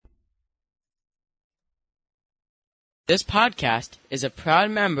This podcast is a proud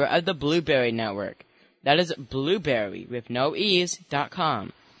member of the Blueberry Network. That is Blueberry with no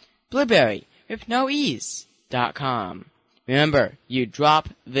ease.com. Blueberry with no ease.com. Remember, you drop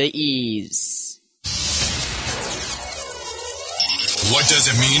the ease. What does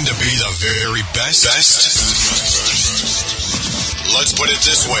it mean to be the very best? Let's put it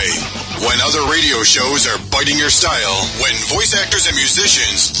this way. When other radio shows are biting your style, when voice actors and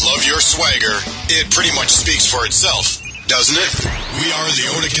musicians love your swagger, it pretty much speaks for itself, doesn't it? We are the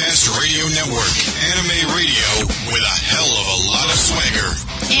Otakast Radio Network, anime radio with a hell of a lot of swagger.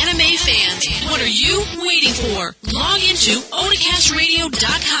 Anime fans, what are you waiting for? Log into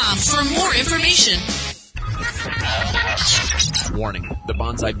otakastradio.com for more information. Warning, the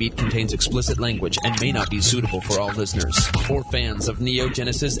Bonsai Beat contains explicit language and may not be suitable for all listeners or fans of Neo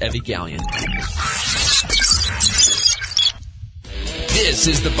Genesis Evangelion. This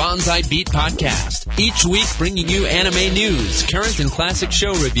is the Bonsai Beat Podcast, each week bringing you anime news, current and classic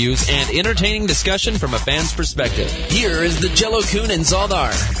show reviews, and entertaining discussion from a fan's perspective. Here is the Jello-kun and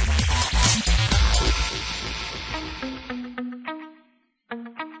Zaldar.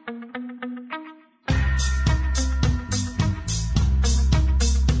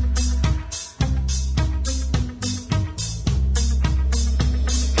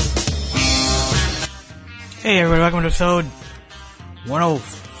 Hey everybody, welcome to episode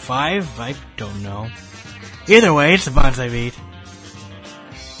 105? I don't know. Either way, it's the Bonsai Beat.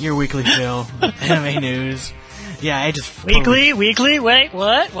 Your weekly fill of anime news. Yeah, I just... Weekly? Wait,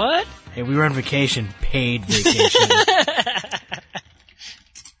 what? Hey, we were on vacation. Paid vacation.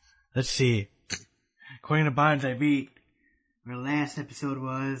 Let's see. According to Bonsai Beat, our last episode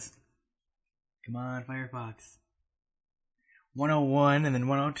was... Come on, Firefox. 101 and then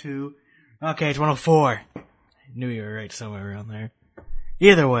 102. Okay, it's 104. Knew you were right somewhere around there.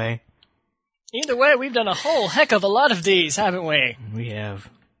 Either way, we've done a whole heck of a lot of these, haven't we? We have.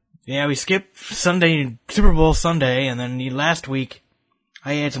 Yeah, we skipped Sunday, Super Bowl Sunday, and then last week,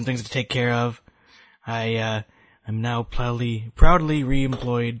 I had some things to take care of. I'm now proudly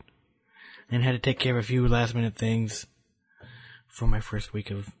re-employed, and had to take care of a few last-minute things for my first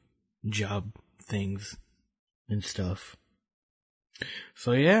week of job things and stuff.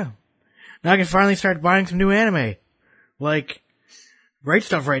 So yeah. Now I can finally start buying some new anime. Like, Right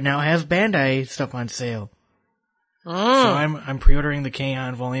Stuff right now has Bandai stuff on sale. So I'm pre-ordering the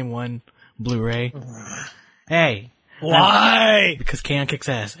K-On! Volume 1 Blu-ray. Hey. Why? Because K-On! Kicks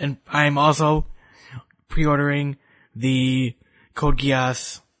ass. And I'm also pre-ordering the Code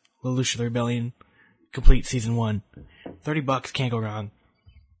Geass Lelouch the Rebellion Complete Season 1. $30, can't go wrong.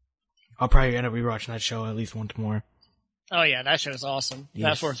 I'll probably end up rewatching that show at least once more. Oh yeah, that show's awesome. Yes.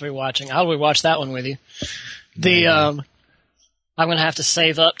 That's worth rewatching. I'll rewatch that one with you. I'm gonna have to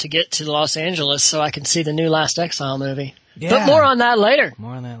save up to get to Los Angeles so I can see the new Last Exile movie. Yeah. But more on that later.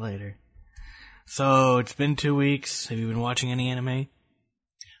 So, it's been 2 weeks. Have you been watching any anime?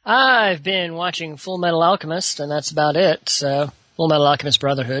 I've been watching Full Metal Alchemist, and that's about it. So, Full Metal Alchemist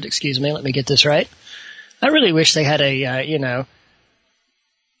Brotherhood, excuse me, let me get this right. I really wish they had a,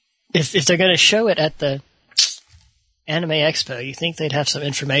 if they're gonna show it at the Anime Expo, you think they'd have some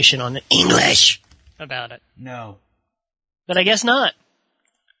information on the English about it. No. But I guess not.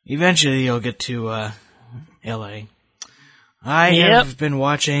 Eventually you'll get to, LA. I have been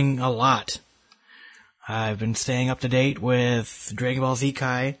watching a lot. I've been staying up to date with Dragon Ball Z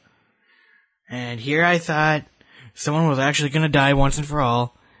Kai. And here I thought someone was actually gonna die once and for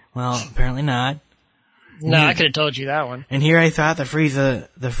all. Well, apparently not. No, I could have told you that one. And here I thought the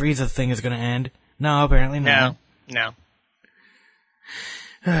Frieza thing is gonna end. No, apparently not. No.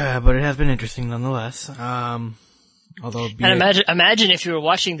 But it has been interesting nonetheless. Imagine if you were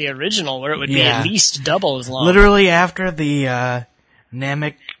watching the original where it would be at least double as long. Literally after the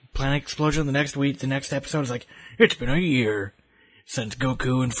Namek planet explosion, the next episode is like, it's been a year since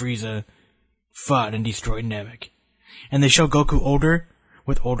Goku and Frieza fought and destroyed Namek. And they show Goku older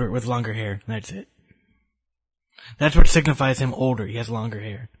with longer hair. That's it. That's what signifies him older. He has longer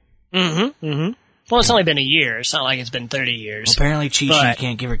hair. Mm-hmm. Well, it's only been a year. It's not like it's been 30 years. Well, apparently Chi-Chi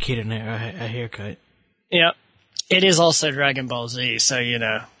can't give her kid a haircut. Yep. It is also Dragon Ball Z, so,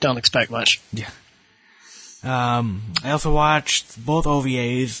 don't expect much. Yeah. I also watched both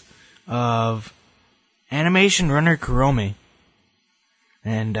OVAs of Animation Runner Kurome.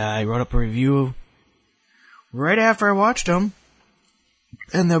 And I wrote up a review right after I watched them.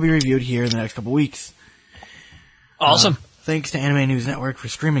 And they'll be reviewed here in the next couple weeks. Awesome. Thanks to Anime News Network for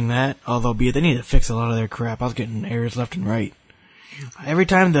streaming that, although they need to fix a lot of their crap. I was getting errors left and right. Every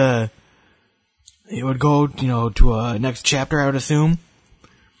time it would go, to a next chapter, I would assume,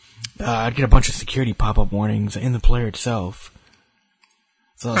 I'd get a bunch of security pop-up warnings in the player itself.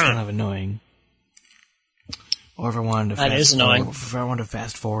 So that's kind of annoying. Or if I wanted to if I wanted to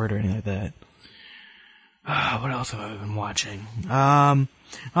fast forward or anything like that. What else have I been watching?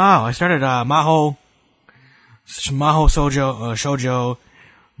 I started Maho Shoujo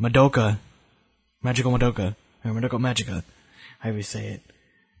Madoka. Magical Madoka. Or Madoka Magica. However you say it.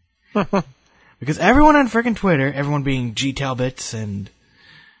 Because everyone on frickin' Twitter, everyone being G Talbots, and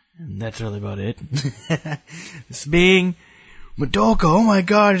that's really about it. It's being Madoka, oh my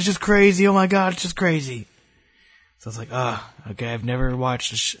god, it's just crazy, oh my god, it's just crazy. So it's like, okay, I've never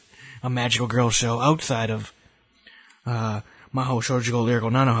watched a magical girl show outside of Maho Shoujo Lyrical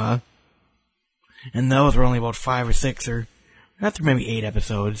Nanoha. And those were only about 5 or 6 or after maybe 8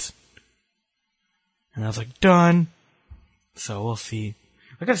 episodes. And I was like, done. So we'll see.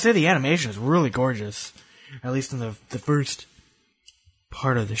 I gotta say, the animation is really gorgeous. At least in the first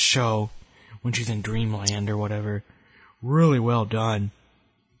part of the show, when she's in Dreamland or whatever. Really well done.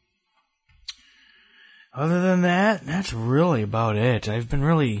 Other than that, that's really about it. I've been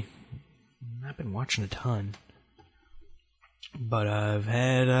watching a ton. But I've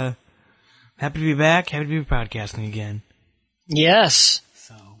had, happy to be back, happy to be podcasting again. Yes.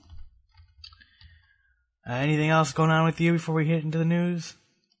 So, anything else going on with you before we hit into the news?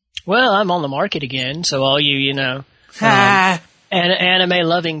 Well, I'm on the market again, so all you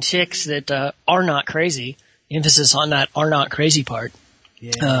anime-loving chicks that are not crazy, emphasis on that are not crazy part.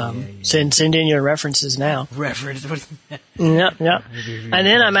 Yeah. Send in your references now. Reference? Yeah. And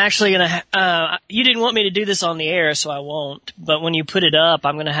then I'm actually gonna, you didn't want me to do this on the air, so I won't, but when you put it up,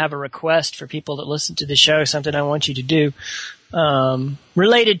 I'm gonna have a request for people that listen to the show, something I want you to do,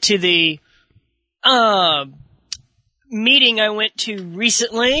 related to the, meeting I went to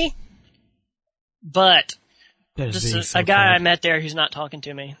recently, but just a guy I met there who's not talking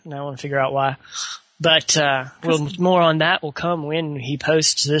to me, and I want to figure out why. But more on that will come when he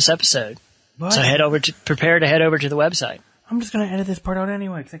posts this episode. What? So prepare to head over to the website. I'm just going to edit this part out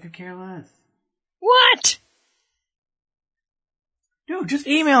anyway, because I could care less. What? Dude, just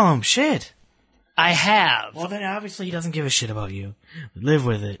email him. Shit. I have. Well, then obviously he doesn't give a shit about you. Live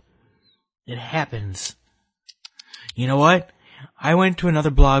with it. It happens. You know what? I went to another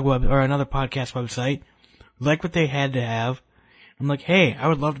another podcast website, like what they had to have. I'm like, hey, I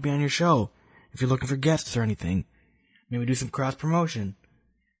would love to be on your show. If you're looking for guests or anything, maybe do some cross-promotion.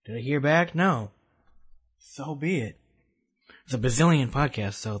 Did I hear back? No. So be it. There's a bazillion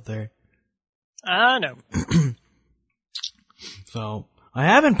podcasts out there. I know. So, I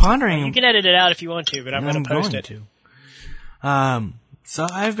have been pondering... You can edit it out if you want to, but I'm going to post it. So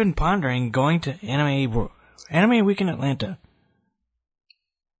I've been pondering going to Anime Week in Atlanta.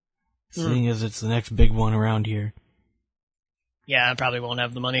 Seeing as it's the next big one around here. Yeah, I probably won't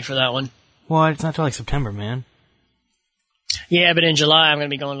have the money for that one. Well, it's not till like September, man. Yeah, but in July I'm going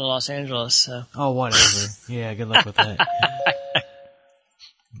to be going to Los Angeles, so... Oh, whatever. Yeah, good luck with that.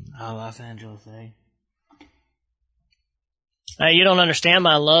 Los Angeles, eh? You don't understand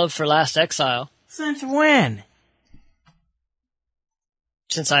my love for Last Exile. Since when?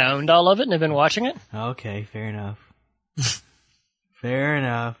 Since I owned all of it and have been watching it. Okay, fair enough. Fair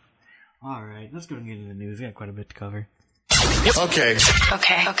enough. Alright, let's go and get into the news. We got quite a bit to cover. Yep. Okay.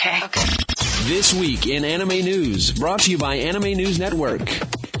 This week in Anime News, brought to you by Anime News Network.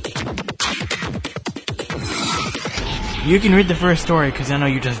 You can read the first story, because I know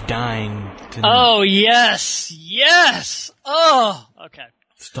you're just dying to know. Oh, yes! Oh, okay.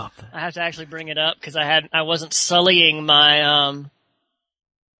 Stop that. I have to actually bring it up, because I wasn't sullying my,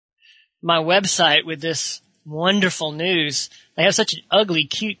 my website with this wonderful news. They have such an ugly,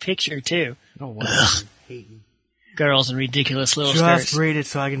 cute picture, too. Oh, wow. Girls in ridiculous little skirts. Just read it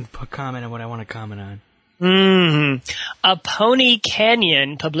so I can comment on what I want to comment on. A Pony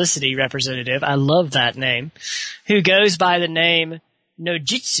Canyon publicity representative, I love that name, who goes by the name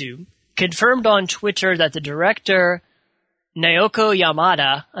Nojitsu, confirmed on Twitter that the director Naoko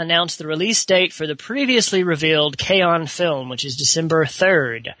Yamada announced the release date for the previously revealed K-On! Film, which is December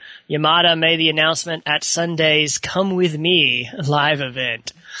 3rd. Yamada made the announcement at Sunday's Come With Me live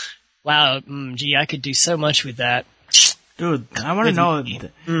event. Wow, gee, I could do so much with that. Dude, I want to know.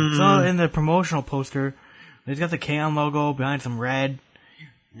 So in the promotional poster, he's got the K-On! Logo behind some red,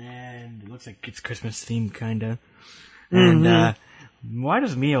 and it looks like it's Christmas themed, kinda. And why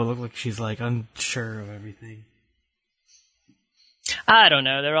does Mio look like she's like unsure of everything? I don't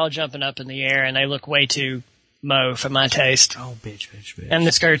know. They're all jumping up in the air, and they look way too Mo for my taste. Oh, bitch. And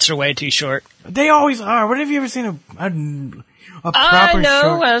the skirts are way too short. They always are. When have you ever seen a proper I know.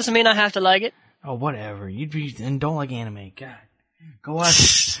 short? That doesn't mean I have to like it. Oh, whatever. And don't like anime. God. Go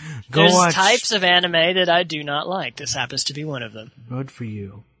watch. There's types of anime that I do not like. This happens to be one of them. Good for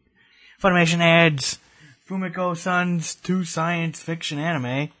you. Funimation adds Fumiko-san's 2 science fiction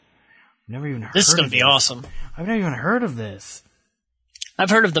anime. Never even heard of this. This is going to be awesome. I've never even heard of this. I've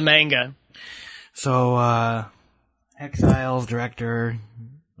heard of the manga. So, Exiles director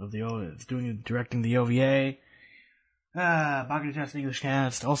of directing the OVA. Bakuto Test English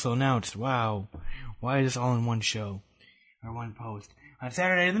Cast also announced. Wow. Why is this all in one show? Or one post? On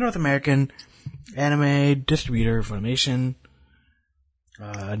Saturday, the North American anime distributor Funimation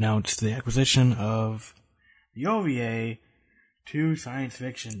announced the acquisition of the OVA to science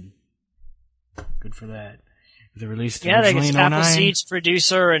fiction. Good for that. They released originally in 2009. Appleseed's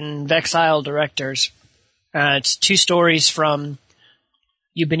producer and Vexile directors. It's 2 stories from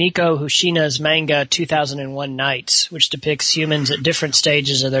Yubiniko Hoshina's manga 2001 Nights, which depicts humans at different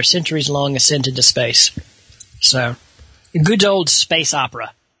stages of their centuries-long ascent into space. So, good old space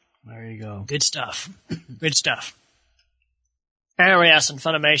opera. There you go. Good stuff. Good stuff. And yes, and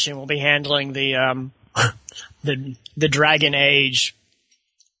Funimation will be handling the Dragon Age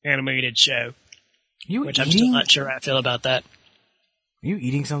animated show. Which I'm still not sure how I feel about that. Are you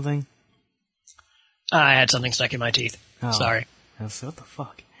eating something? I had something stuck in my teeth. Oh. Sorry. What the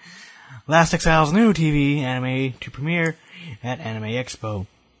fuck? Last Exile's new TV anime to premiere at Anime Expo.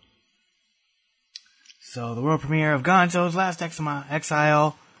 So the world premiere of Gonzo's Last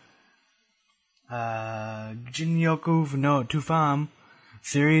Exile, Jinyoku no Tufam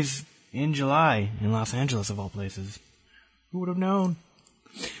series in July in Los Angeles of all places. Who would have known?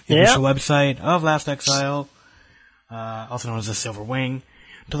 The official website of Last Exile, also known as the Silver Wing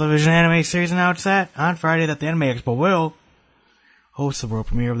television anime series, announced that on Friday that the Anime Expo will host the world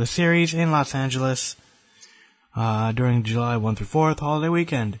premiere of the series in Los Angeles during July 1 through 4th holiday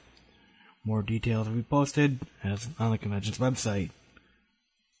weekend. More details will be posted on the convention's website.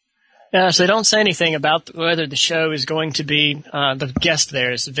 Yeah, so they don't say anything about whether the show is going to be, the guest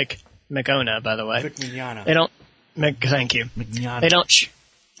there is Vic Mignogna, by the way. Vic Mignogna. They don't, thank you. Mignogna.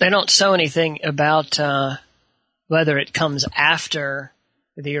 They don't show anything about, whether it comes after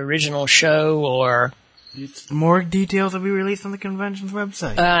the original show or... More details will be released on the convention's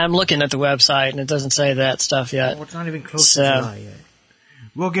website. I'm looking at the website and it doesn't say that stuff yet. Well, it's not even close to July yet.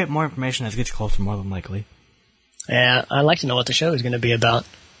 We'll get more information as it gets closer, more than likely. Yeah, I'd like to know what the show is going to be about.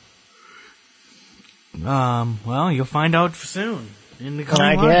 Well, you'll find out soon. In the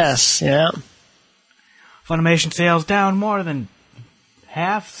coming months. I guess, yeah. Funimation sales down more than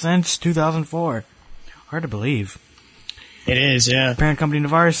half since 2004. Hard to believe. It is, yeah. Parent company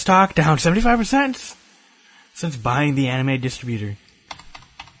Navarre's stock down 75% since buying the anime distributor.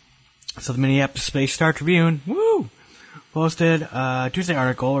 So the Minneapolis Space Star Tribune, posted a Tuesday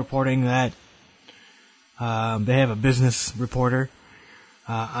article reporting that they have a business reporter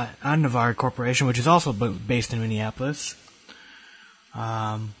on Navarre Corporation, which is also based in Minneapolis.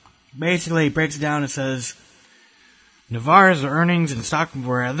 Basically, it breaks it down and says Navarre's earnings and stock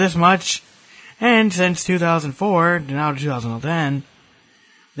were at this much, and since 2004 now to 2010,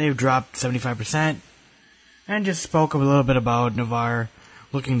 they've dropped 75%. And just spoke a little bit about Navarre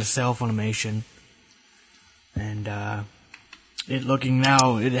looking to sell Funimation. And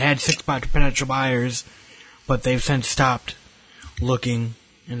it had 6 potential buyers, but they've since stopped looking,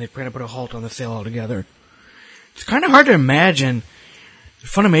 and they've kind of put a halt on the sale altogether. It's kind of hard to imagine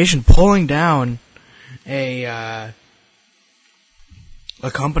Funimation pulling down a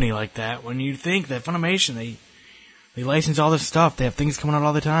company like that when you think that Funimation, they license all this stuff, they have things coming out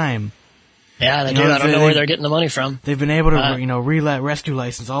all the time. Yeah, they do. I don't know where they're getting the money from. They've been able to rescue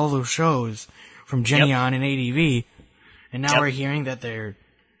license all those shows from Genion and ADV, and now we're hearing that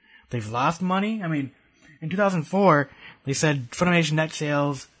they've lost money. I mean, in 2004, they said Funimation net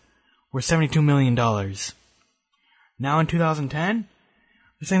sales were $72 million. Now in 2010,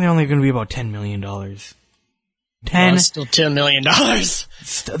 they're saying they're only going to be about $10 million. Still $10 million.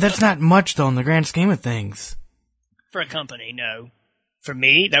 That's not much, though, in the grand scheme of things. For a company, no. For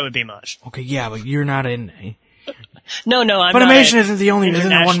me, that would be much. Okay, yeah, but you're not in... No, I'm Funimation not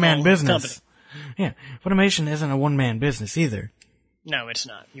isn't a one-man business. Company. Yeah, Funimation isn't a one-man business either. No, it's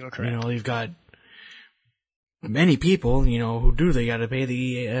not. You're correct. You've got many people, who do. They gotta pay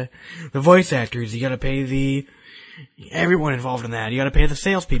the voice actors. You gotta pay everyone involved in that. You gotta pay the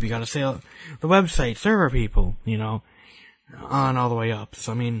salespeople. You gotta sell the website, server people, on all the way up.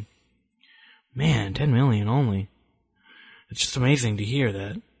 So, I mean, man, 10 million only. It's just amazing to hear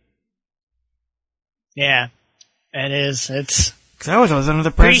that. Yeah, it is. It's... Because I was under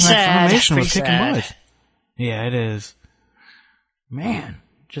the impression that Funimation was kicking sad. butt. Yeah, it is. Man,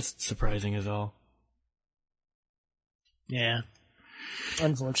 just surprising as all. Yeah.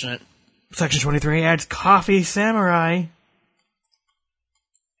 Unfortunate. Section 23 adds Coffee Samurai.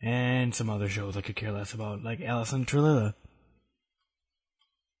 And some other shows I could care less about, like Alice in Trillila.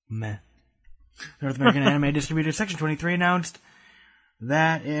 Meh. North American Anime Distributor Section 23 announced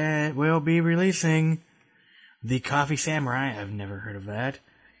that it will be releasing the Coffee Samurai. I've never heard of that.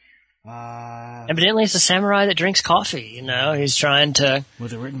 Evidently, it's a samurai that drinks coffee. You know, he's trying to.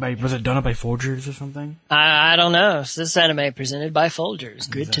 Was it done up by Folgers or something? I don't know. This anime presented by Folgers.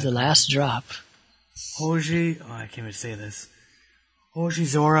 Good to the last drop. Hoji. Oh, I can't even say this.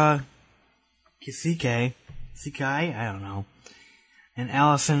 Hojizora Sekai. I don't know. And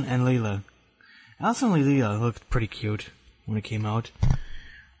Allison and Leela. Allison and Leela looked pretty cute when it came out.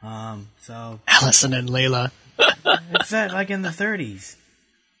 So Allison and Leela. it's set like in the 30s.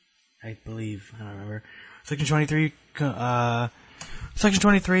 I believe. I don't remember. Section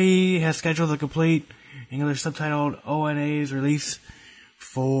 23 has scheduled the complete English subtitled ONA's release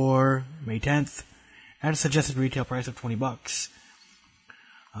for May 10th at a suggested retail price of $20.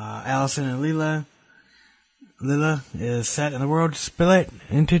 Allison and Leela is set in the world split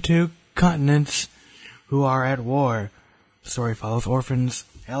into two continents who are at war. The story follows orphans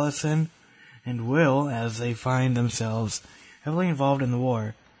Allison and Will as they find themselves heavily involved in the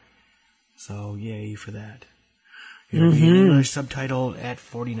war. So, yay for that. It'll be in English subtitled at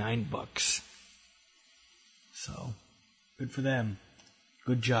 $49. So, good for them.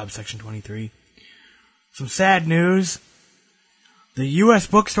 Good job, Section 23. Some sad news. The U.S.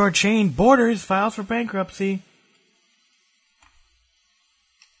 bookstore chain Borders files for bankruptcy.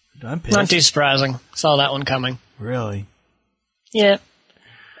 I'm pissed. Not too surprising. Saw that one coming. Really? Yeah.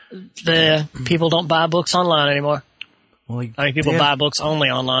 The people don't buy books online anymore. Well, People buy books only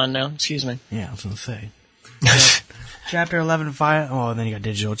online now. Excuse me. Yeah, I was going to say. Chapter 11 then you got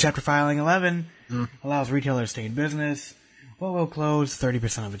digital. Chapter filing 11 allows retailers to stay in business, but will close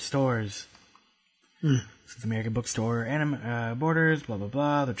 30% of its stores. So the American Bookstore, Borders, blah, blah,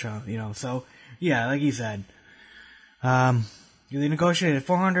 blah, so, yeah, like you said. They negotiated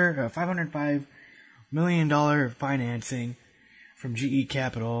 $505 million financing from GE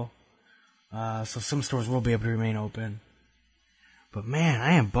Capital, so some stores will be able to remain open. But man,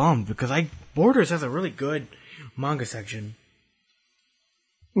 I am bummed because Borders has a really good manga section.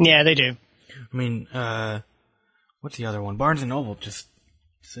 Yeah, they do. I mean, what's the other one? Barnes & Noble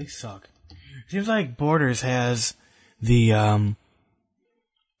they suck. Seems like Borders has the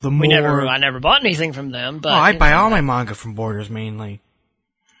more... I never bought anything from them, but... I buy all my manga from Borders, mainly.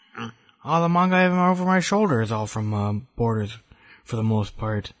 All the manga I have over my shoulder is all from Borders, for the most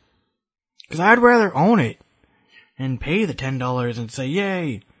part. Because I'd rather own it and pay the $10 and say,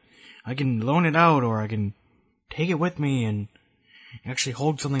 yay, I can loan it out, or I can take it with me and actually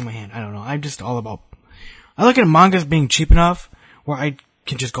hold something in my hand. I don't know. I'm just all about... I look at mangas being cheap enough where I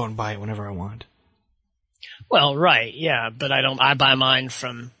can just go and buy it whenever I want. Well, right, yeah, but I buy mine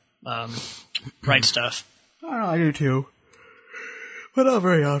from Right Stuff. I don't know, I do too. But not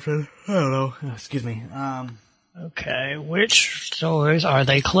very often. I don't know. Excuse me. Okay, which stores are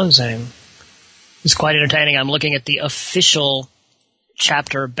they closing? It's quite entertaining. I'm looking at the official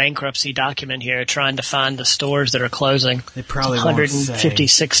chapter bankruptcy document here, trying to find the stores that are closing. They probably it's won't say.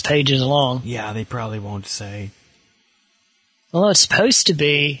 156 pages long. Yeah, they probably won't say. Well, it's supposed to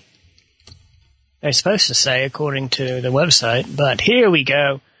be. They're supposed to say, according to the website, but here we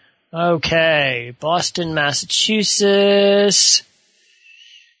go. Okay, Boston, Massachusetts.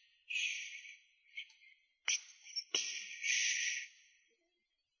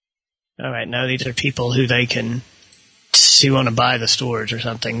 All right, no, these are people who they can who want to buy the stores or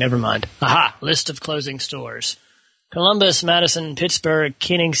something. Never mind. Aha! List of closing stores: Columbus, Madison, Pittsburgh,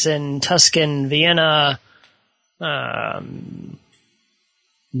 Kinnington, Tuscan, Vienna,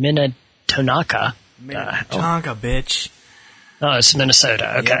 Minnetonka. Minnetonka, bitch. Oh, it's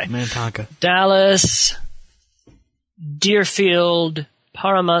Minnesota. Okay. Yep, Minnetonka. Dallas, Deerfield,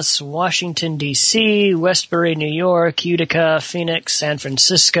 Paramus, Washington, D.C., Westbury, New York, Utica, Phoenix, San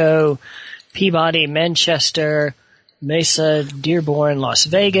Francisco, Peabody, Manchester, Mesa, Dearborn, Las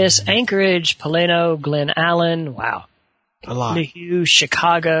Vegas, Anchorage, Plano, Glen Allen, wow. A lot. Lihue,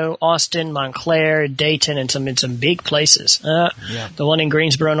 Chicago, Austin, Montclair, Dayton, and some big places. The one in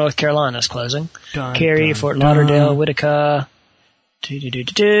Greensboro, North Carolina is closing. Cary, Fort Lauderdale, Whitaker.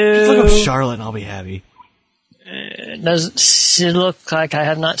 Just look up Charlotte and I'll be happy. It doesn't look like I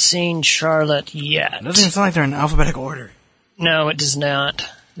have not seen Charlotte yet. It doesn't even sound like they're in alphabetical order. No, it does not.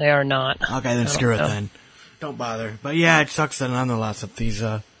 They are not. Okay, then screw it then. Don't bother. But yeah, it sucks that nonetheless that these,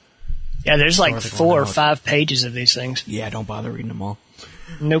 yeah, there's like 4 or 5 pages of these things. Yeah, don't bother reading them all.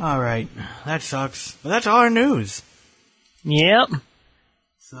 Nope. Alright, that sucks. But that's all our news. Yep.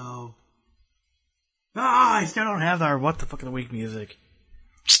 So... I still don't have our What the Fuck of the Week music.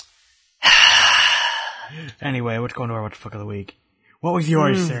 Anyway, let's go into our What the Fuck of the Week. What was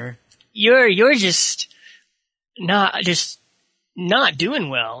yours, sir? You're just not doing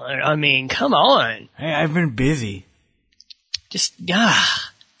well. I mean, come on. Hey, I've been busy. Just,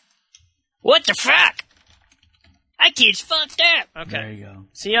 what the fuck? That kid's fucked up. Okay. There you go.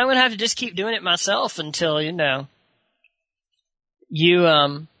 See, I'm gonna have to just keep doing it myself until, you Do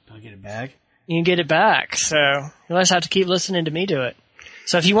I get it back? You get it back. So, you'll just have to keep listening to me do it.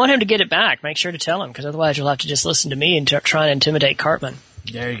 So if you want him to get it back, make sure to tell him, because otherwise you'll have to just listen to me and try and intimidate Cartman.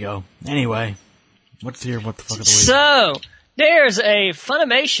 There you go. Anyway, what's your What the Fuck of the Week? So, there's a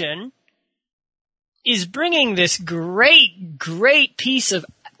Funimation is bringing this great, great piece of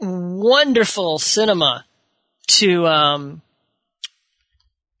wonderful cinema to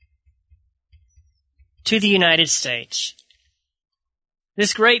the United States.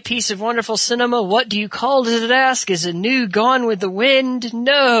 This great piece of wonderful cinema, what do you call it, ask? Is a new Gone with the Wind?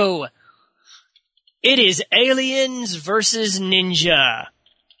 No! It is Aliens versus Ninja.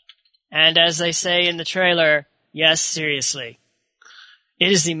 And as they say in the trailer, yes, seriously.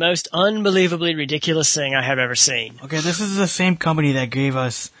 It is the most unbelievably ridiculous thing I have ever seen. Okay, this is the same company that gave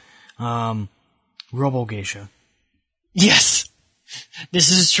us Robo Geisha. Yes!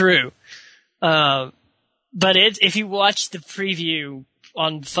 This is true. But if you watch the preview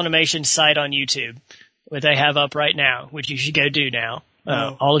on Funimation's site on YouTube, what they have up right now, which you should go do now,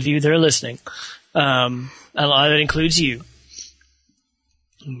 all of you that are listening, a lot of it includes you.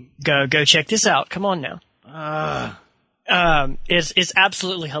 Go check this out. Come on now. It's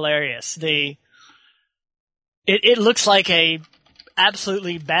absolutely hilarious. It looks like a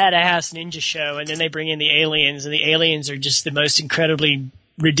absolutely badass ninja show, and then they bring in the aliens, and the aliens are just the most incredibly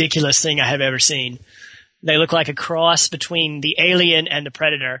ridiculous thing I have ever seen. They look like a cross between the alien and the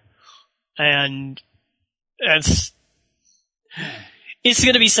predator, and it's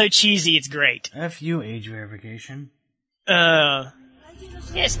gonna be so cheesy, it's great. F you, age verification.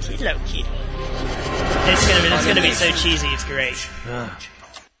 Yes, hello, kid. It's gonna be so cheesy, it's great. I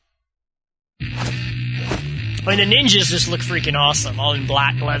mean, the ninjas just look freaking awesome, all in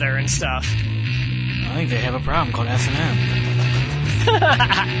black leather and stuff. I think they have a problem called S&M.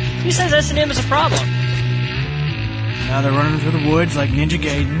 Who says S&M is a problem? Now they're running through the woods like Ninja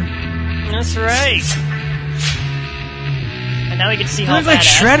Gaiden. That's right. And now we get to see how It looks like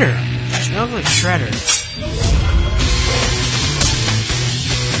badass. Shredder. It looks like Shredder.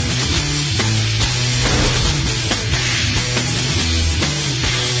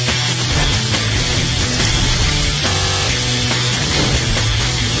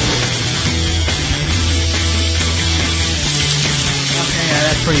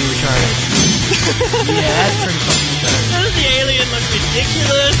 That's pretty retarded. Yeah, that's pretty fucking retarded. Doesn't the alien look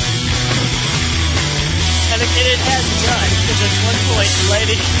ridiculous? And it has guts, because at one point the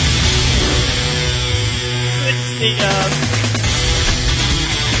lady puts the,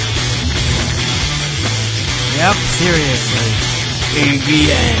 Yep, seriously.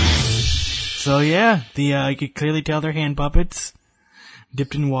 AVN. So yeah, you could clearly tell they're hand puppets,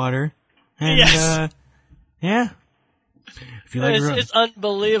 dipped in water. And, yes. Yeah. If you like it's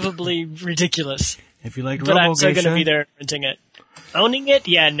unbelievably ridiculous. If you like but Robo I'm still Geisha, going to be there renting it. Owning it?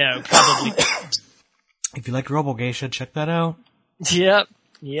 Yeah, no, probably. if you like Robo Geisha, check that out. Yep.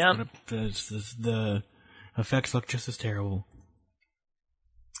 The effects look just as terrible.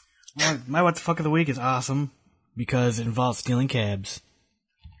 My What the Fuck of the Week is awesome because it involves stealing cabs.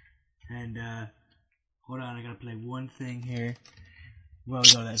 And, hold on, I gotta play one thing here. Well,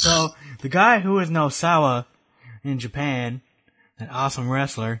 we go there. So, the guy who is Nosawa in Japan, an awesome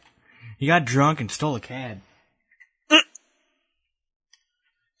wrestler, he got drunk and stole a cab.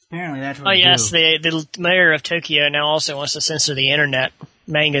 Apparently that's what he yes, do. the mayor of Tokyo now also wants to censor the internet.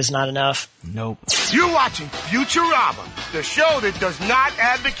 Manga's not enough. Nope. You're watching Futurama, the show that does not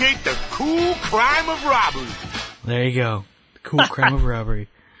advocate the cool crime of robbery. There you go. The cool crime of robbery.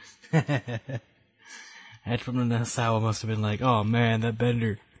 That's when Nosawa must have been like, oh man, that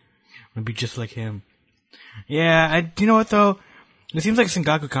Bender. I'm gonna be just like him. Yeah, you know what though? It seems like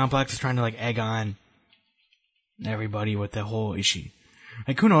Sengoku Complex is trying to like egg on everybody with the whole issue.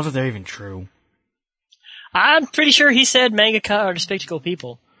 Like, who knows if they're even true? I'm pretty sure he said mangaka are despicable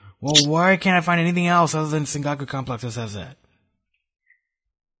people. Well, why can't I find anything else other than Sengoku Complex that says that?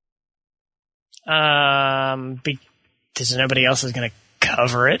 Because nobody else is going to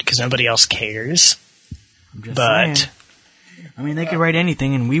cover it, because nobody else cares. I'm just saying. I mean, they could write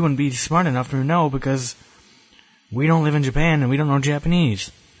anything, and we wouldn't be smart enough to know because we don't live in Japan and we don't know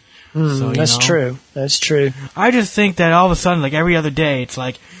Japanese. So, That's true. That's true. I just think that all of a sudden, like every other day, it's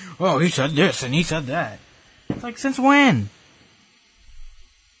like, oh, he said this and he said that. It's like, since when?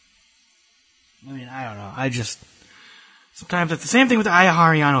 I mean, I don't know. Sometimes it's the same thing with the Aya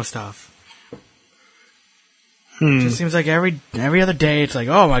Hariano stuff. It just seems like every other day, it's like,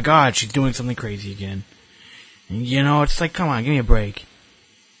 oh my god, she's doing something crazy again. And, it's like, come on, give me a break.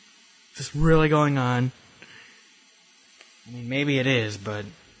 Is this really going on? I mean, maybe it is, but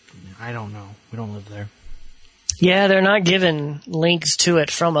I don't know. We don't live there. Yeah, they're not giving links to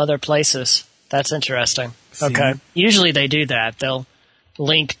it from other places. That's interesting. See? Okay. Usually they do that. They'll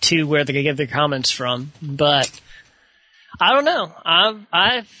link to where they get their comments from. But I don't know.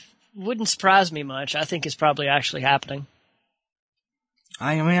 I wouldn't surprise me much. I think it's probably actually happening.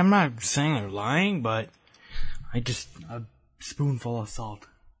 I mean, I'm not saying they're lying, but a spoonful of salt.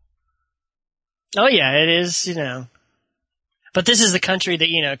 Oh, yeah, it is, But this is the country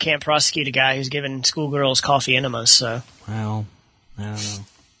that, can't prosecute a guy who's giving schoolgirls coffee enemas, so. Well, I don't know.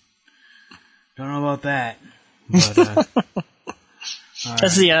 Don't know about that. But,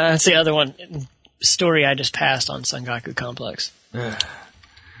 That's the other one story I just passed on Sengaku Complex.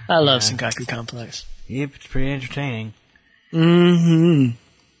 I love Sengaku Complex. Yep, it's pretty entertaining. Mm-hmm.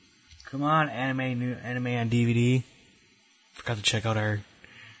 Come on, anime on DVD. Forgot to check out our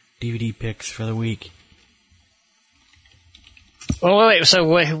DVD picks for the week. Oh, wait, so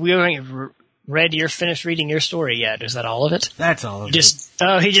we haven't finished reading your story yet. Is that all of it? That's all of it.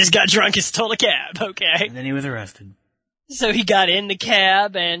 He just got drunk and stole a cab. Okay. And then he was arrested. So he got in the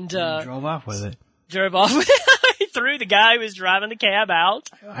cab and drove off with it. Drove off with it? He threw the guy who was driving the cab out?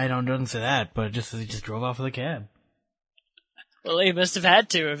 Doesn't say that, but he just drove off with a cab. Well, he must have had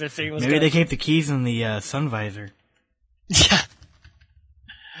to if the thing was Maybe they kept the keys in the sun visor. Yeah.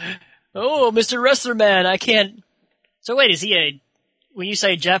 Oh, Mr. Wrestler Man, I can't... So wait, is he when you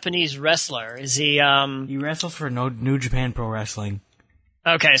say Japanese wrestler, is he, He wrestles for New Japan Pro Wrestling.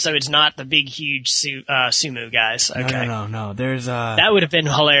 Okay, so it's not the big, huge sumo guys. Okay. No. There's, That would have been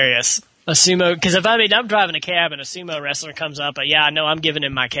hilarious. A sumo, because I'm driving a cab and a sumo wrestler comes up, I'm giving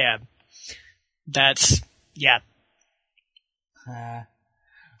him my cab. That's, yeah.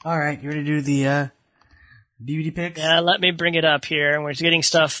 Alright, you ready to do the, DVD picks? Yeah, let me bring it up here. We're getting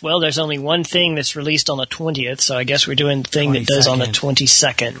stuff. Well, there's only one thing that's released on the 20th, so I guess we're doing the thing that does on the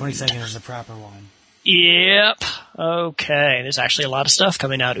 22nd. 22nd is the proper one. Yep. Okay. There's actually a lot of stuff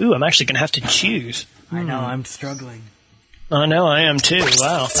coming out. Ooh, I'm actually going to have to choose. I know, I'm struggling. I know, I am too.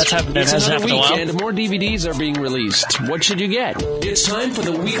 Wow. That's happened. That hasn't happened in a while. And more DVDs are being released. What should you get? It's time for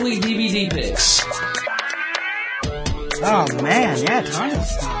the weekly DVD picks. Oh man, yeah, tons of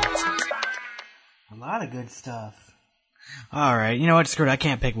stuff. A lot of good stuff. Alright, you know what, screw it, I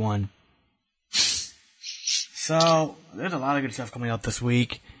can't pick one. So, there's a lot of good stuff coming out this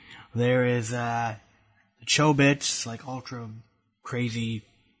week. There is, the Chobits, like ultra crazy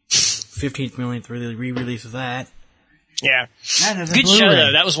 15th millionth re-release of that. Yeah. Good show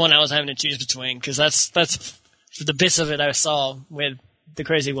though. That was one I was having to choose between, because that's the bits of it I saw with the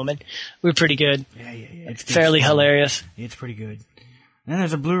crazy woman were pretty good. Yeah. It's fairly hilarious. It's pretty good. And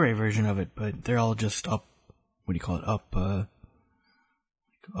there's a Blu-ray version of it, but they're all just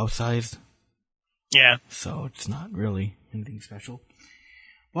upsized. Yeah. So it's not really anything special.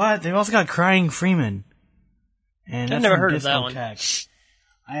 But they've also got Crying Freeman. And I've never heard of that one. I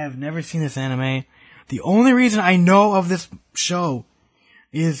have never seen this anime. The only reason I know of this show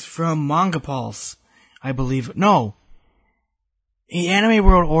is from Manga Pulse, I believe. No. Anime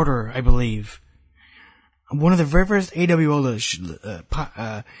World Order, I believe. One of the very first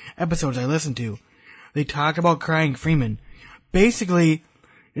AWOLA episodes I listened to, they talk about Crying Freeman. Basically,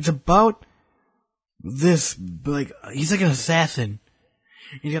 it's about this, he's like an assassin.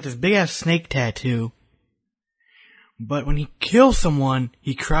 He's got this big ass snake tattoo. But when he kills someone,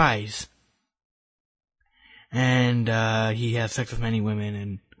 he cries. And, he has sex with many women,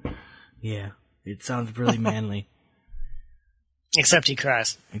 and, yeah, it sounds really manly. Except he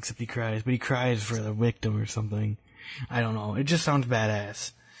cries. But he cries for the victim or something. I don't know. It just sounds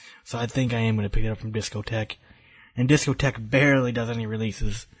badass. So I think I am going to pick it up from Discotek. And Discotek barely does any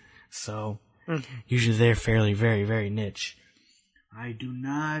releases. So, usually they're fairly, very, very niche. I do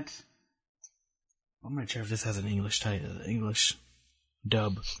not... I'm not sure if this has an English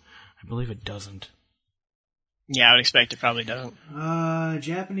dub. I believe it doesn't. Yeah, I would expect it probably doesn't.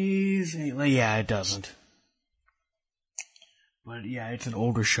 Japanese... Yeah, it doesn't. But yeah, it's an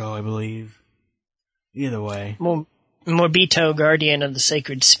older show, I believe. Either way. Morbito, Guardian of the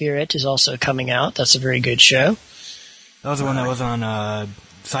Sacred Spirit is also coming out. That's a very good show. That was the one that was on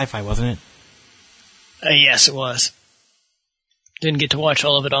Sci-Fi, wasn't it? Yes, it was. Didn't get to watch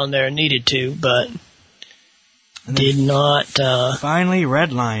all of it on there. Needed to, but did not Finally,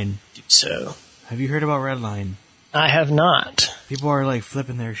 Redline. do so. Have you heard about Redline? I have not. People are like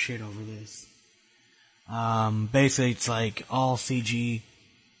flipping their shit over this. Basically, it's like all CG,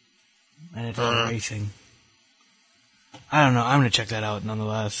 and it's all racing. I don't know. I'm gonna check that out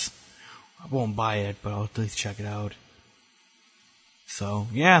nonetheless. I won't buy it, but I'll at least check it out. So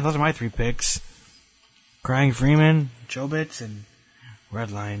yeah, those are my 3 picks: Crying Freeman, Chobits, and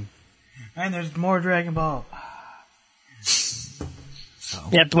Redline. And there's more Dragon Ball. So.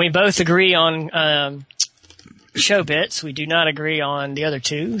 Yep, we both agree on Chobits. We do not agree on the other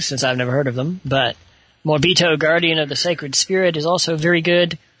 2, since I've never heard of them. But Morbito, Guardian of the Sacred Spirit, is also very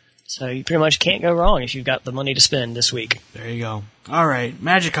good. So you pretty much can't go wrong if you've got the money to spend this week. There you go. Alright,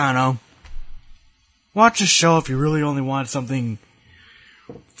 Magicano. Watch a show if you really only want something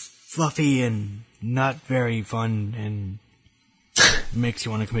fluffy and not very fun and makes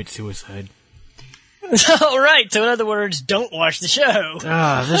you want to commit suicide. Alright, so in other words, don't watch the show.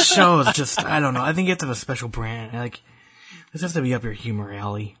 This show is just, I don't know. I think you have to have a special brand. Like, this has to be up your humor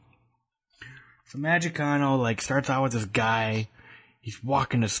alley. So Magicano, like, starts out with this guy. He's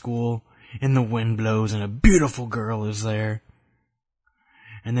walking to school, and the wind blows, and a beautiful girl is there.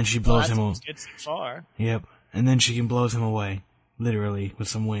 And then she blows him away. Good so far. Yep. And then she blows him away. Literally, with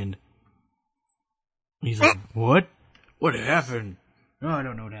some wind. He's like, what? What happened? Oh, I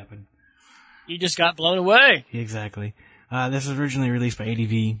don't know what happened. You just got blown away. Exactly. This was originally released by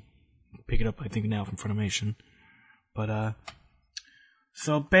ADV. Pick it up, I think, now from Funimation. But,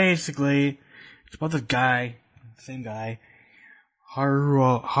 so basically, it's about this guy, same guy,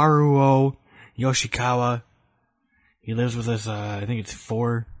 Haruo Yoshikawa. He lives with his, I think it's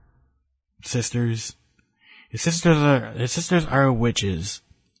 4 sisters. His sisters are witches.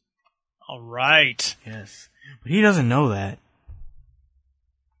 Alright. Yes. But he doesn't know that.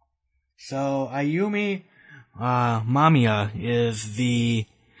 So, Ayumi, Mamiya is the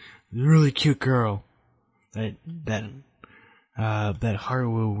really cute girl that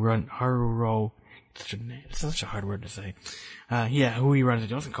Haruo, it's such a hard word to say. Who he runs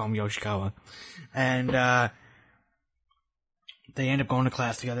into, doesn't call him Yoshikawa. And, they end up going to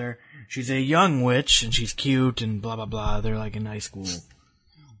class together. She's a young witch, and she's cute, and blah blah blah. They're like in high school.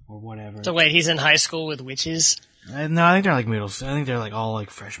 Or whatever. So wait, he's in high school with witches? No, I think they're like I think they're like all like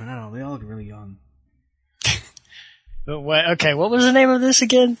freshmen. I don't know. They all look really young. But okay, what was the name of this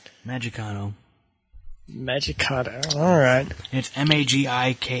again? Magicano. Magicano. Alright. It's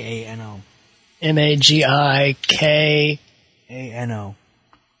Magikano. Magikano.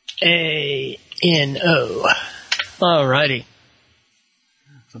 A-N-O. Alrighty.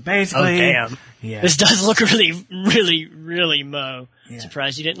 So basically... Oh, damn. Yeah. This does look really, really, really Mo. Yeah.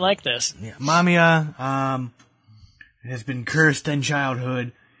 Surprised you didn't like this. Yeah. Mamiya, has been cursed in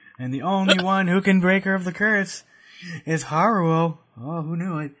childhood, and the only one who can break her of the curse is Haruo. Oh, who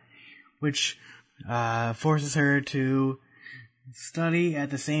knew it? Which, forces her to study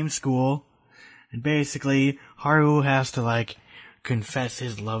at the same school, and basically, Haruo has to, like, confess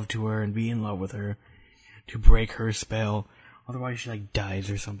his love to her and be in love with her to break her spell. Otherwise she, like,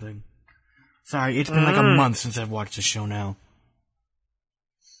 dies or something. Sorry, it's been like a month since I've watched the show now.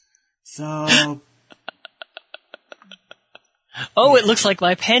 So... Oh, it looks like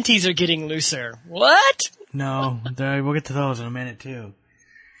my panties are getting looser. What? No, we'll get to those in a minute, too.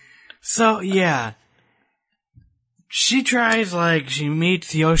 So, yeah. She tries, like, she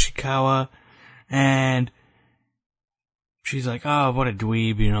meets Yoshikawa, and she's like, oh, what a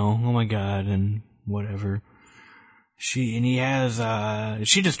dweeb, you know, oh my god, and whatever. She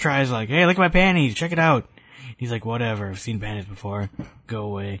just tries, like, hey, look at my panties, check it out. He's like, whatever, I've seen panties before, go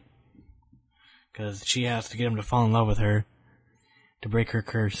away. Because she has to get him to fall in love with her to break her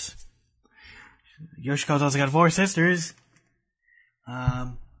curse. Yoshikawa's also got 4 sisters.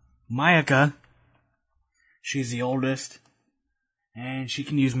 Mayaka, she's the oldest, and she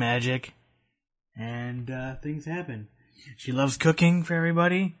can use magic, and things happen. She loves cooking for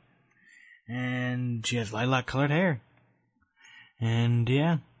everybody, and she has lilac-colored hair. And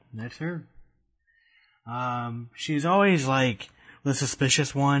yeah, that's her. She's always like the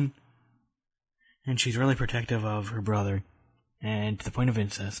suspicious one, and she's really protective of her brother, and to the point of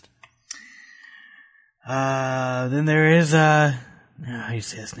incest. Then there is, how do you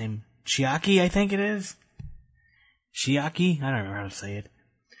say his name? Chiaki, I think it is? Chiaki? I don't remember how to say it.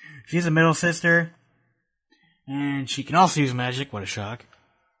 She's a middle sister, and she can also use magic, what a shock.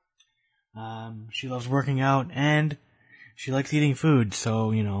 She loves working out, and she likes eating food,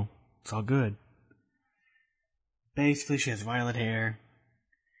 so, you know, it's all good. Basically, she has violet hair,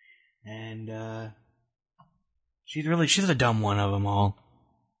 and, She's the dumb one of them all.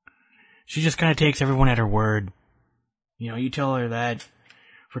 She just kind of takes everyone at her word. You know, you tell her that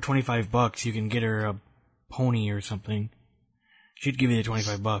for $25 you can get her a pony or something. She'd give you the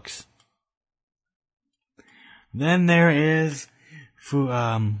 $25. Then there is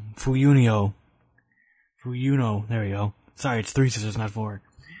Fuyuno. Fuyuno, there we go. Sorry, it's 3 sisters, not 4.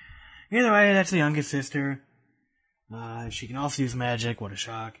 Either way, that's the youngest sister. She can also use magic, what a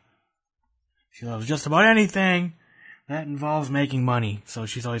shock. She loves just about anything that involves making money, so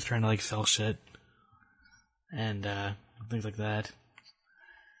she's always trying to, like, sell shit. And, things like that.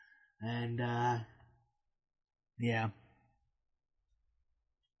 And, yeah.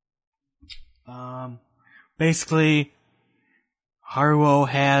 Basically, Haruo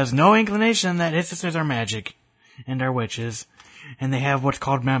has no inclination that his sisters are magic and are witches, and they have what's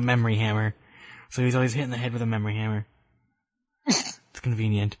called memory hammer. So he's always hitting the head with a memory hammer. It's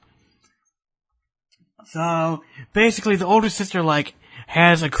convenient. So basically, the older sister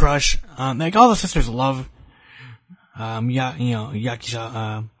has a crush. Like all the sisters love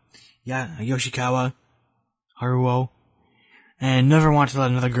Yoshikawa Haruo, and never want to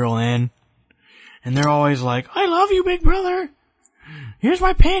let another girl in. And they're always like, "I love you, big brother. Here's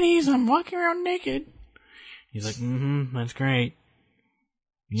my panties. I'm walking around naked." He's like, that's great.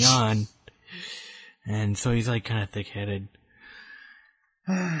 Yawn. And so he's like kind of thick-headed.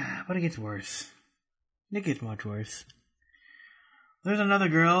 But it gets worse. It gets much worse. There's another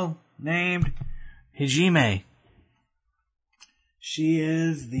girl named Hajime. She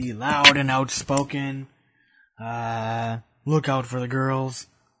is the loud and outspoken, lookout for the girls.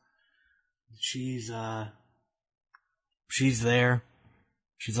 She's there.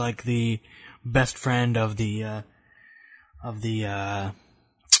 She's like the best friend of the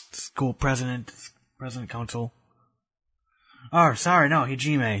school president council. Oh, sorry, no,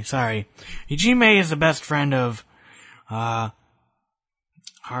 Hajime, sorry. Hajime is the best friend of, Haruo.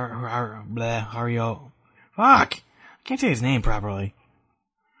 Fuck! I can't say his name properly.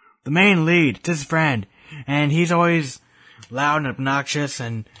 The main lead, it's his friend, and he's always loud and obnoxious,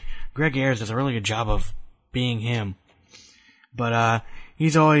 and Greg Ayres does a really good job of being him. But,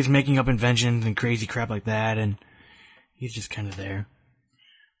 he's always making up inventions and crazy crap like that, and he's just kind of there.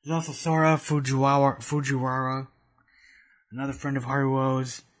 There's also Sora Fujiwara, another friend of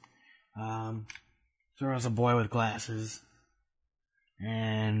Haruo's. Sora's a boy with glasses.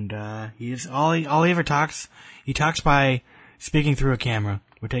 And, all he ever talks, he talks by speaking through a camera.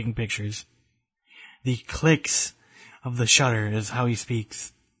 We're taking pictures. The clicks of the shutter is how he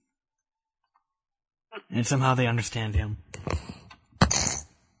speaks. And somehow they understand him.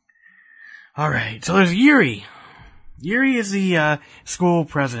 Alright, so there's Yuri. Yuri is the, school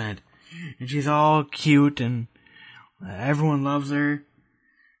president. And she's all cute and everyone loves her.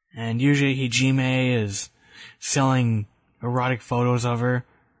 And usually Hajime is selling erotic photos of her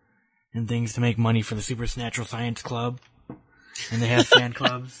and things to make money for the Supernatural Science Club. And they have fan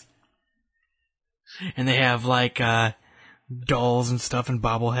clubs. And they have, dolls and stuff and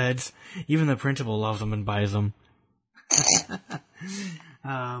bobbleheads. Even the principal loves them and buys them.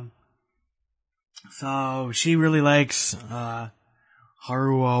 So she really likes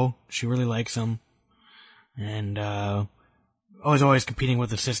Haruo. She really likes him. And always competing with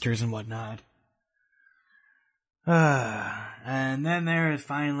the sisters and whatnot. And then there is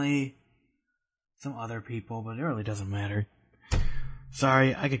finally some other people, but it really doesn't matter.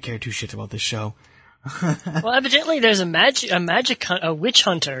 Sorry, I could care two shits about this show. Well, evidently there's a witch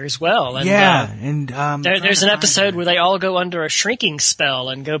hunter as well. And, yeah, and there's an episode where they all go under a shrinking spell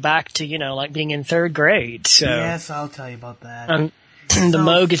and go back to being in 3rd grade. So yes, I'll tell you about that. The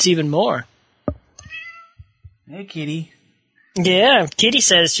Mo gets even more. Hey, Kitty. Yeah, Kitty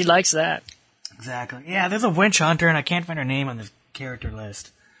says she likes that. Exactly. Yeah, there's a witch hunter, and I can't find her name on this character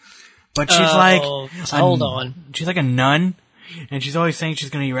list. But she's hold on. She's like a nun, and she's always saying she's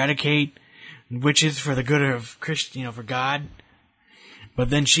going to eradicate witches for the good of for God. But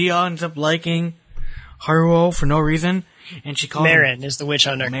then she ends up liking Haruo for no reason, and she calls Marin is the witch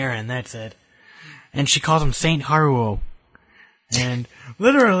hunter. Marin, that's it. And she calls him Saint Haruo. And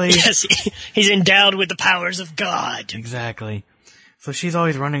literally... Yes, he's endowed with the powers of God. Exactly. So she's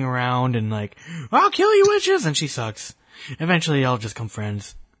always running around and I'll kill you witches, and she sucks. Eventually they'll just become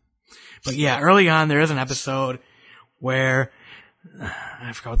friends. But yeah, early on there is an episode where...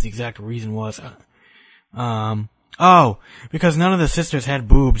 I forgot what the exact reason was. Because none of the sisters had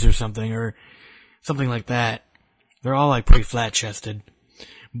boobs or something like that. They're all pretty flat-chested.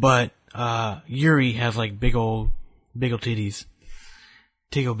 But, Yuri has big old titties.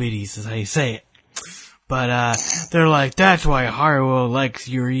 Tickle bitties is how you say it. But, they're that's why Haruo likes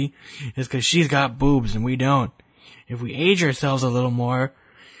Yuri, is cause she's got boobs and we don't. if we age ourselves a little more,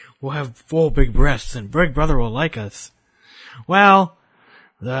 we'll have full big breasts and Big Brother will like us. Well,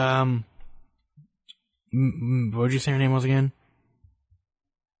 what did you say her name was again?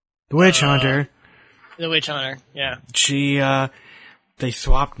 The Witch Hunter. The Witch Hunter, yeah. She, they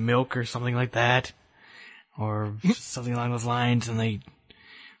swapped milk or something like that. Or something along those lines, and the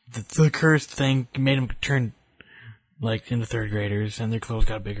cursed thing made them turn, like, into third graders, and their clothes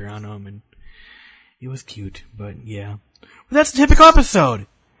got bigger on them, and it was cute, but yeah. But that's a typical episode.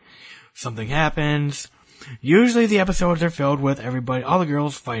 Something happens. Usually the episodes are filled with everybody, all the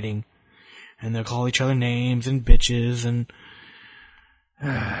girls fighting, and they'll call each other names and bitches and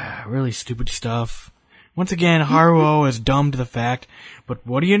really stupid stuff. Once again, Haruo is dumb to the fact, but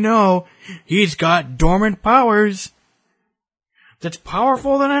what do you know? He's got dormant powers that's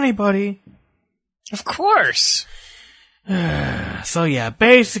powerful than anybody. Of course. So yeah,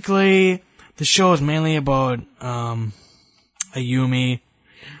 basically, the show is mainly about Ayumi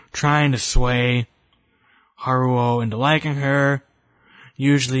trying to sway Haruo into liking her,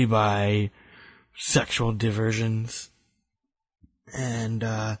 usually by sexual diversions. And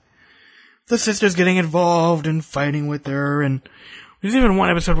the sister's getting involved and fighting with her, and there's even one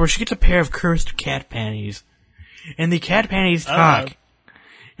episode where she gets a pair of cursed cat panties. And the cat panties talk.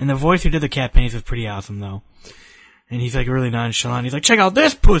 And the voice who did the cat panties was pretty awesome, though. And he's like really nonchalant. He's like, check out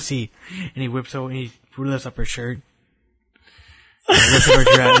this pussy! And he whips out, and he lifts up her shirt. Lifts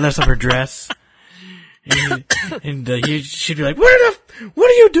up her dress. And she'd be like, what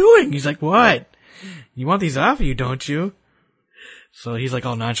are you doing? He's like, what? You want these off of you, don't you? So he's like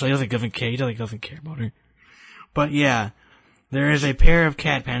all nonchalant. He doesn't care about her. But yeah, there is a pair of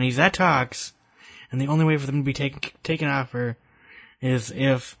cat panties that talks, and the only way for them to be taken off her is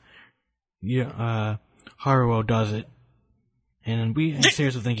if Haruo does it. And I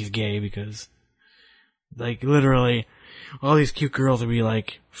seriously think he's gay because, like, literally, all these cute girls would be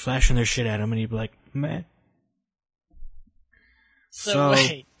like flashing their shit at him, and he'd be like, meh. So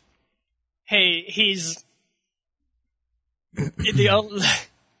wait, hey, he's.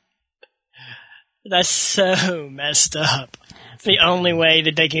 That's so messed up. The only way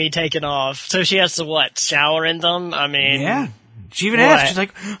that they can be taken off. So she has to what? Shower in them? I mean, yeah. She even asked. She's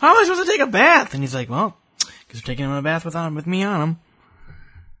like, "How am I supposed to take a bath?" And he's like, "Well, because you're taking him a bath with me on him."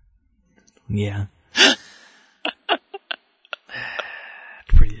 Yeah.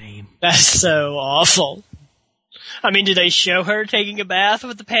 Pretty lame. That's so awful. I mean, do they show her taking a bath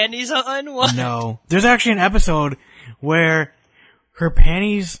with the panties on? What? No. There's actually an episode where her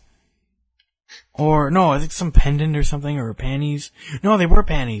panties, I think some pendant or something, or her panties. No, they were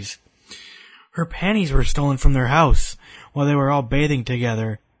panties. Her panties were stolen from their house while they were all bathing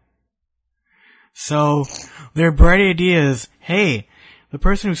together. So, their bright idea is, hey, the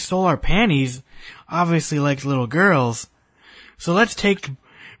person who stole our panties obviously likes little girls, so let's take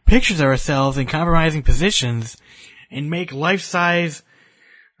pictures of ourselves in compromising positions and make life-size,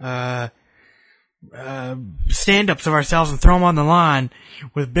 stand-ups of ourselves and throw them on the lawn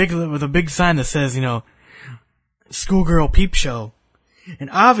with a big sign that says, schoolgirl peep show. And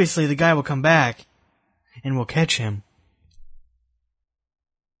obviously the guy will come back and we'll catch him.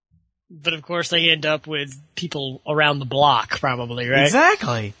 But of course they end up with people around the block, probably, right?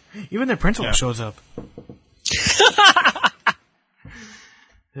 Exactly. Even the principal shows up.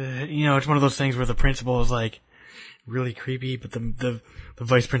 It's one of those things where the principal is like really creepy, but the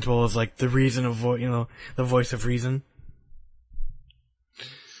vice principal is like the reason of the voice of reason.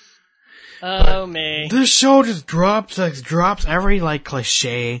 Oh me! This show just drops every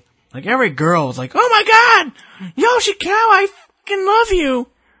cliche. Like every girl is like, "Oh my god, Yoshi Cow, I fucking love you.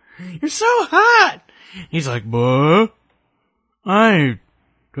 You're so hot." He's like, "Buh,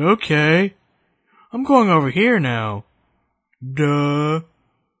 okay. I'm going over here now. Duh."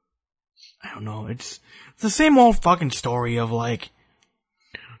 I don't know. It's the same old fucking story of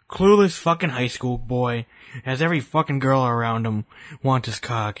clueless fucking high school boy has every fucking girl around him want his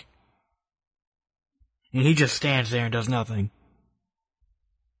cock. And he just stands there and does nothing.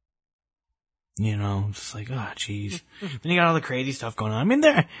 It's like, oh, jeez. Then you got all the crazy stuff going on. I mean,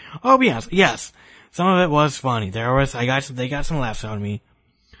 I'll be honest, yes, some of it was funny. They got some laughs out of me.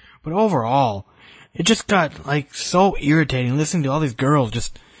 But overall, it just got, so irritating listening to all these girls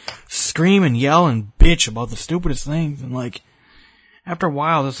just scream and yell and bitch about the stupidest things. And, after a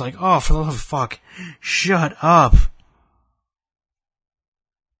while, it's like, oh, for the love of fuck, shut up.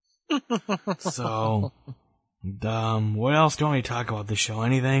 So, what else do you want me to talk about this show?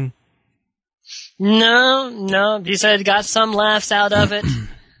 Anything? No. You said got some laughs out of it.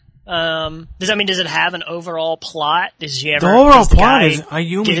 Does it have an overall plot? The overall plot is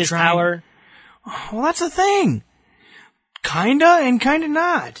Ayumi get his power? Well, that's the thing. Kinda and kinda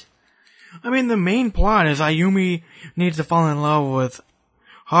not. I mean, the main plot is Ayumi needs to fall in love with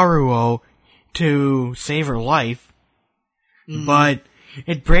Haruo to save her life. But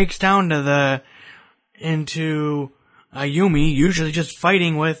it breaks down into Ayumi usually just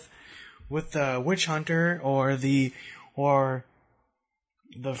fighting with the witch hunter or the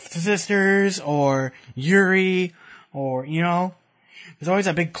sisters or Yuri or, you know, there's always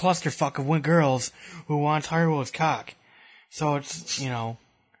a big clusterfuck of girls who wants Haruo's cock. So it's, you know,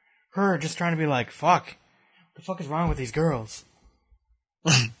 her just trying to be like, fuck, what the fuck is wrong with these girls?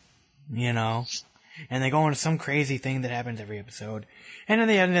 You know? And they go into some crazy thing that happens every episode. And in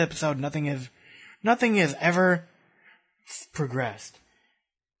the end of the episode, nothing has ever progressed.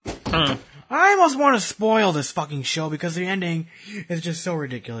 I almost want to spoil this fucking show because the ending is just so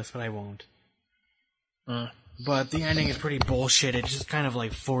ridiculous, but I won't. But the ending is pretty bullshit. It's just kind of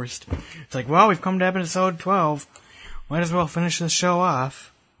like forced. It's like, well, we've come to episode 12. Might as well finish this show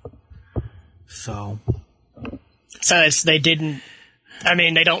off. So they didn't. I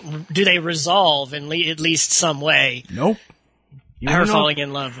mean, they don't. Do they resolve in at least some way? Nope. Her falling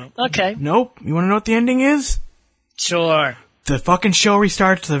in love. Okay. Nope. You want to know what the ending is? Sure. The fucking show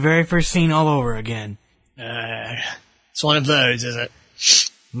restarts to the very first scene all over again. It's one of those, is it?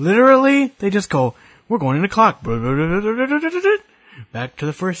 Literally, they just go, we're going in the clock. Back to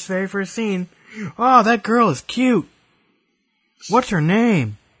the very first scene. Oh, that girl is cute. What's her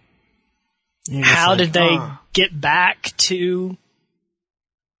name? How did they get back to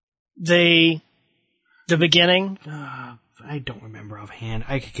the beginning? I don't remember offhand.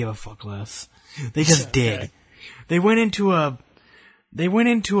 I could give a fuck less. They just did. They went into a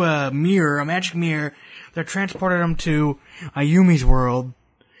mirror, a magic mirror, that transported them to Ayumi's world.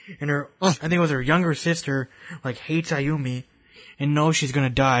 And I think it was her younger sister, like, hates Ayumi and knows she's gonna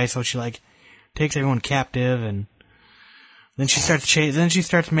die, so she, like, takes everyone captive, and then she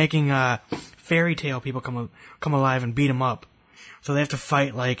starts making, fairy tale people come alive and beat them up. So they have to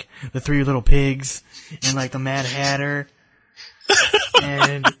fight, like, the Three Little Pigs and, like, the Mad Hatter.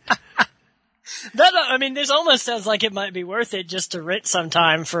 And this almost sounds like it might be worth it just to rent some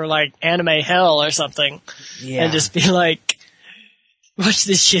time for, like, Anime Hell or something. Yeah. And just be like, watch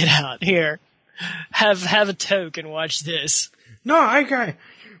this shit out here. Have a toke and watch this. No, I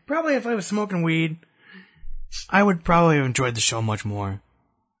probably if I was smoking weed, I would probably have enjoyed the show much more.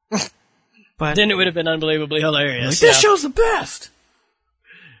 But then it would have been unbelievably hilarious. Like, this show's the best!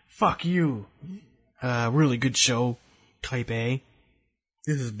 Fuck you. Really good show. Type A.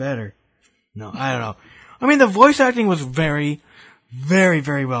 This is better. No, I don't know. I mean, the voice acting was very, very,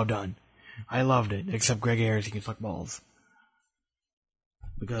 very well done. I loved it. Except Greg Ayres, he can fuck balls.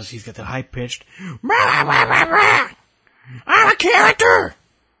 Because he's got that high-pitched, I'm a character!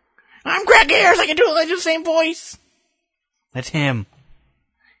 I'm Greg Ayres, I can do the same voice! That's him.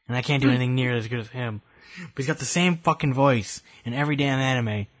 And I can't do anything near as good as him. But he's got the same fucking voice in every damn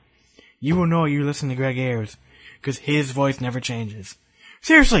anime. You will know you listen to Greg Ayres. Because his voice never changes.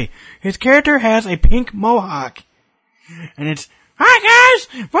 Seriously, his character has a pink mohawk. And it's, hi guys,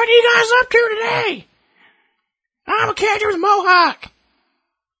 what are you guys up to today? I'm a character with a mohawk.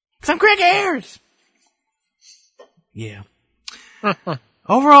 Because I'm Greg Ayres. Yeah.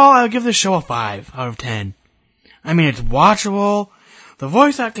 Overall, I'll give this show a 5 out of 10. I mean, it's watchable. The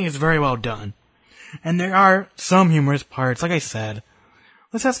voice acting is very well done. And there are some humorous parts. Like I said,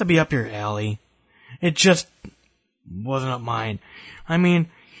 this has to be up your alley. It just wasn't up mine. I mean,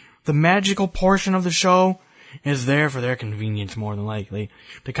 the magical portion of the show is there for their convenience more than likely.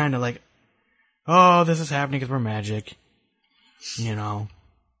 They kind of like, oh, this is happening because we're magic. You know.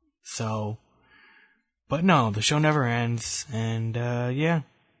 So, but no, the show never ends, and, yeah.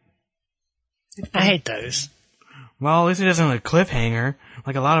 I hate those. Well, at least it isn't a cliffhanger,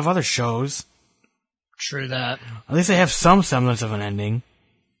 like a lot of other shows. True that. At least they have some semblance of an ending.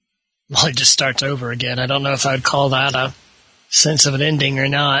 Well, it just starts over again. I don't know if I'd call that a sense of an ending or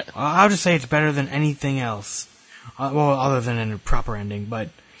not. I'll just say it's better than anything else. Well, other than a proper ending, but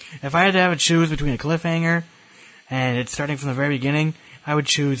if I had to have a choose between a cliffhanger and it's starting from the very beginning, I would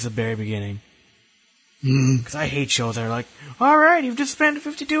choose the very beginning. Because I hate shows that are like, alright, you've just spent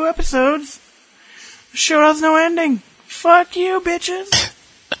 52 episodes. The show has no ending. Fuck you, bitches.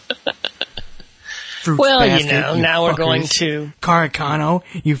 Well, basket, you know, now we're going to Karakano,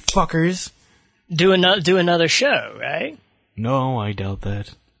 you fuckers. Do another show, right? No, I doubt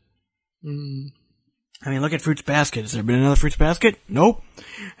that. I mean, look at Fruits Basket. Has there been another Fruits Basket? Nope.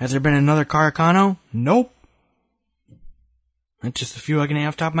 Has there been another Karakano? Nope. That's just a few I can name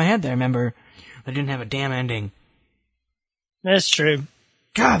off the top of my head that I remember that didn't have a damn ending. That's true.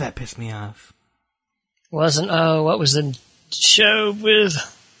 God, that pissed me off. What was the show with...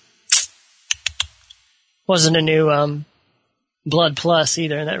 Wasn't a new Blood Plus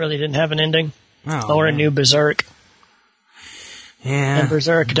either. That really didn't have an ending. Or a new Berserk. Yeah. And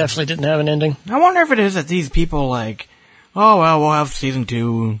Berserk definitely didn't have an ending. I wonder if it is that these people like, oh, well, we'll have season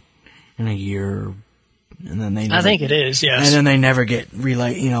 2 in a year. And then they never, I think it is, yes. And then they never get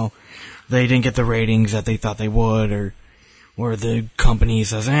they didn't get the ratings that they thought they would, or the company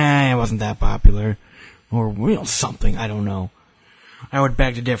says, it wasn't that popular, or something. I don't know. I would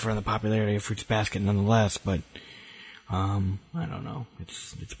beg to differ on the popularity of Fruits Basket, nonetheless. But I don't know.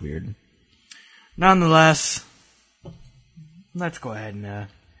 It's weird. Nonetheless, let's go ahead and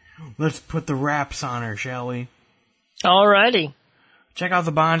let's put the wraps on her, shall we? Alrighty. Check out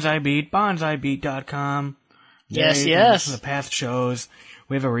the Bonsai Beat, bonsaibeat.com. Yes. Listen to past shows.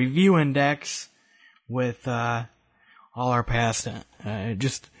 We have a review index with all our past.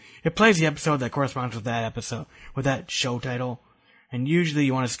 It plays the episode that corresponds with that episode, with that show title. And usually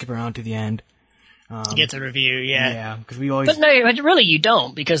you want to skip around to the end. To get the review, yeah. Yeah, because we always... But no, really you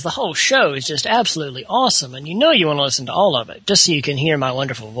don't, because the whole show is just absolutely awesome, and you know you want to listen to all of it, just so you can hear my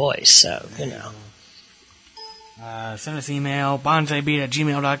wonderful voice, so, send us email,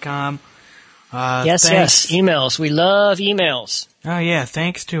 bonsaibeat@gmail.com. Yes, emails. We love emails. Oh, yeah,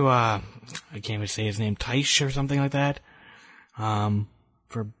 thanks to, I can't even say his name, Taish or something like that,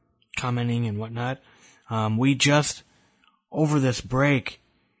 for commenting and whatnot. We just, over this break,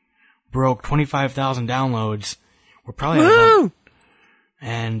 broke 25,000 downloads. We're probably at about,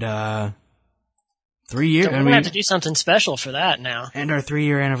 and 3 years. So we're gonna have to do something special for that now. And our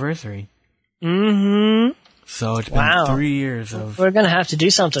 3-year anniversary. Mm-hmm. So it's been 3 years of... We're gonna have to do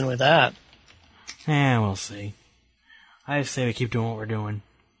something with that. We'll see. I say we keep doing what we're doing.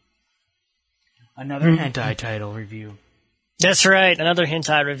 Another hentai title review. That's right, another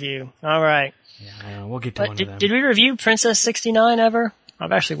hentai review. Alright. Yeah, we'll get to one of them. Did we review Princess 69 ever?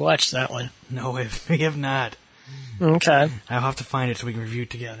 I've actually watched that one. No, we have not. Okay. I'll have to find it so we can review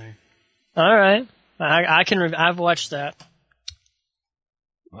it together. Alright. I've watched that.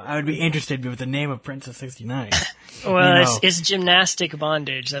 Well, I would be interested with the name of Princess 69. Well, it's gymnastic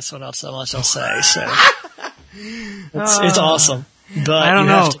bondage. That's what I'll say. So it's awesome. But I don't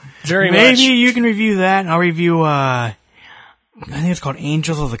know. Maybe you can review that. I'll review. I think it's called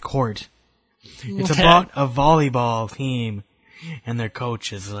Angels of the Court. It's about a volleyball team, and their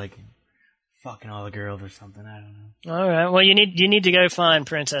coach is like fucking all the girls or something. I don't know. All right. Well, you need to go find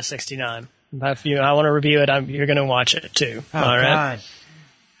Princess 69. If I want to review it, you're going to watch it too. Oh, all right. God.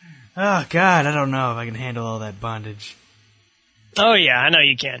 Oh, God, I don't know if I can handle all that bondage. Oh, yeah, I know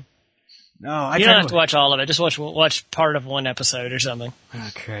you can. No, you don't have to watch all of it. Just watch part of one episode or something. Oh,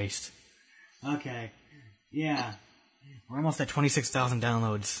 Christ. Okay. Yeah. We're almost at 26,000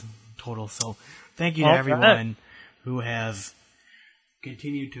 downloads total, so thank you to everyone who has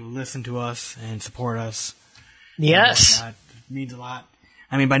continued to listen to us and support us. Yes. It means a lot.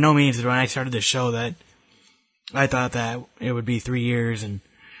 I mean, by no means when I started this show that I thought that it would be 3 years and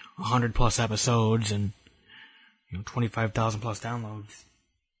 100 plus episodes and 25,000 plus downloads.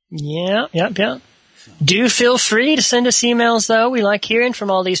 Yeah. So. Do feel free to send us emails, though. We like hearing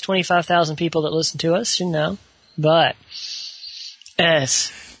from all these 25,000 people that listen to us, But,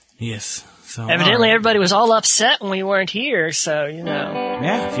 yes. So evidently everybody was all upset when we weren't here, so,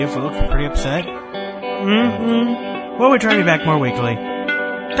 Yeah, a few folks were pretty upset. Mm-hmm. Well, we try to be back more weekly.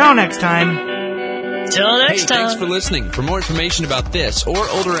 Till next time. Till next time. Thanks for listening. For more information about this or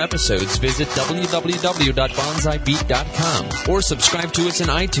older episodes, visit www.bonsaibeat.com or subscribe to us in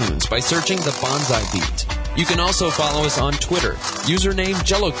iTunes by searching The Bonsai Beat. You can also follow us on Twitter, username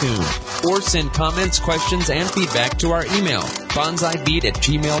JelloCoon, or send comments, questions, and feedback to our email,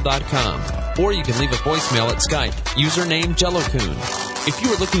 bonsaibeat@gmail.com. Or you can leave a voicemail at Skype, username JelloCoon. If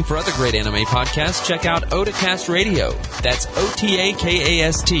you are looking for other great anime podcasts, check out Otacast Radio. That's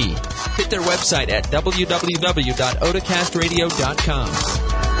OTAKAST. Hit their website at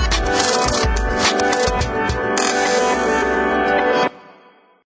www.otacastradio.com.